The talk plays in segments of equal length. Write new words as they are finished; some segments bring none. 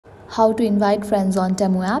How to invite friends on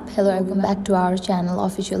Temu app. Hello, welcome back to our channel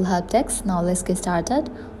Official Help Text. Now let's get started.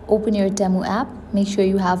 Open your Temu app. Make sure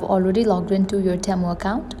you have already logged into your Temu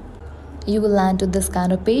account. You will land to this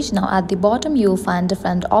kind of page. Now at the bottom you will find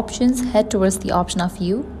different options. Head towards the option of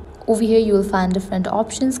view. Over here you will find different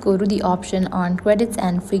options. Go to the option earn credits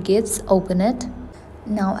and free gifts. Open it.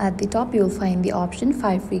 Now at the top you will find the option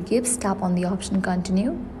 5 free gifts. Tap on the option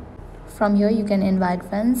continue. From here you can invite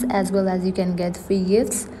friends as well as you can get free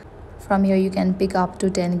gifts. From here you can pick up to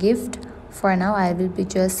 10 gifts. For now I will be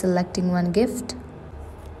just selecting one gift.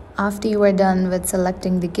 After you are done with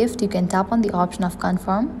selecting the gift, you can tap on the option of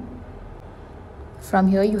confirm. From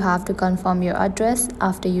here you have to confirm your address.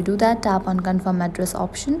 After you do that, tap on confirm address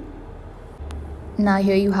option. Now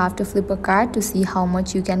here you have to flip a card to see how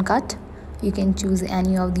much you can cut. You can choose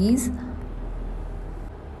any of these.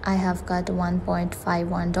 I have cut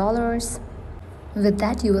 $1.51. With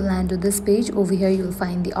that you will land to this page. Over here you will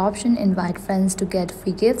find the option invite friends to get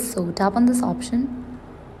free gifts, so tap on this option.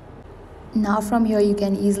 Now from here you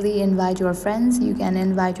can easily invite your friends. You can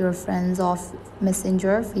invite your friends of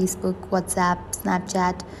Messenger, Facebook, WhatsApp,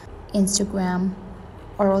 Snapchat, Instagram,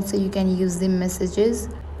 or also you can use the messages,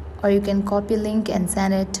 or you can copy link and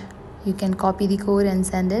send it. You can copy the code and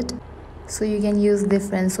send it. So you can use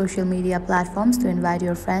different social media platforms to invite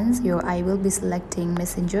your friends. I will be selecting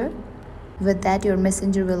Messenger. With that your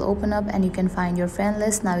Messenger will open up and you can find your friend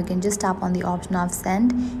list. Now you can just tap on the option of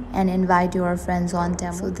send and invite your friends on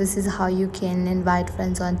Temu. So this is how you can invite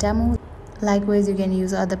friends on Temu. Likewise you can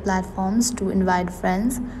use other platforms to invite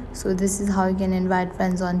friends. So this is how you can invite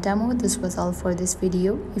friends on Temu. This was all for this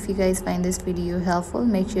video. If you guys find this video helpful,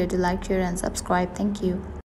 make sure to like, share and subscribe. Thank you.